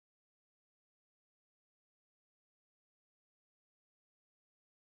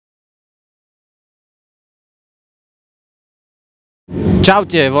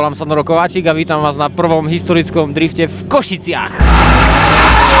Čaute, volám sa Norovi Kováčik a vítam vás na prvom historickom drifte v Košiciach.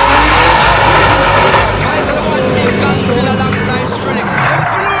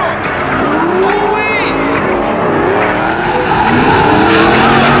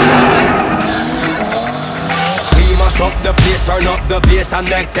 Up the place, turn up the bass and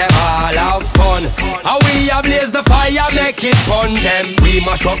make them all have fun. How we ablaze the fire, make it fun them. We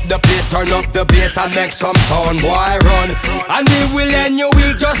mash up the place, turn up the bass and make some sound, boy run. And we will end your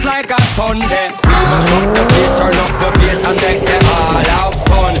week just like a Sunday. We mash up the place, turn up the bass and make them all have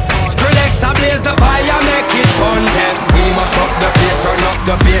fun. Skrillex ablaze the fire, make it fun them. We mash up the place, turn up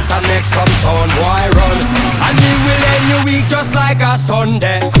the bass and make some sound, boy run. And we will end your week just like a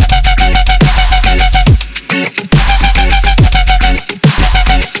Sunday.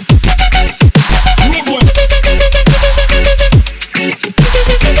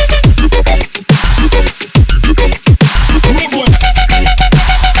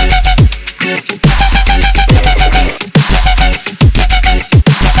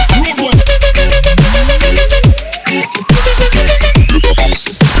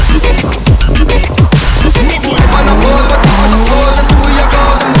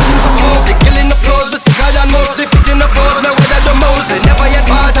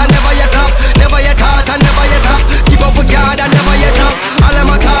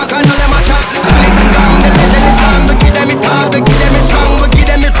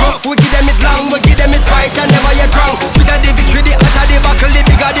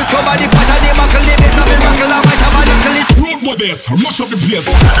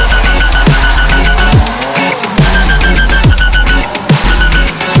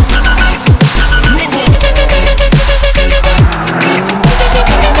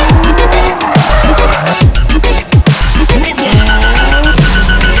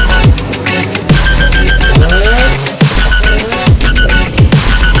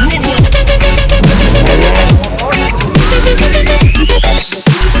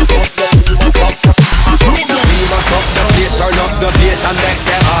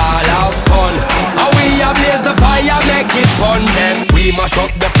 Rush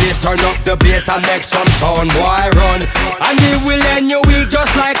up the place. Turn up the bass and make some sound, boy run. And we will end your week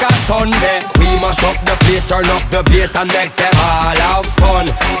just like a Sunday. We mash up the place, turn up the bass and make them all have fun.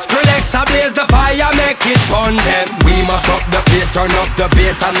 Skrillex ablaze the fire, make it fun them. We mash up the place, turn up the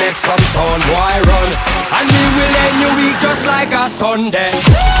bass and make some sound, boy run. And we will end your week just like a Sunday.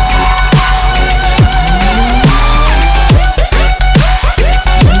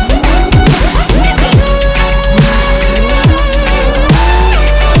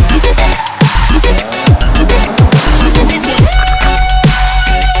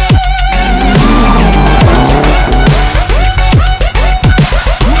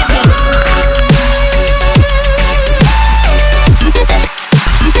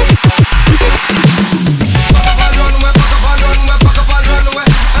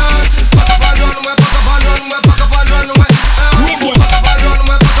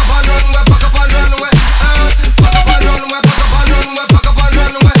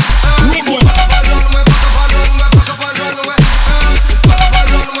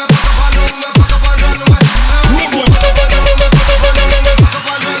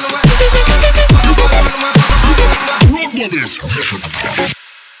 This.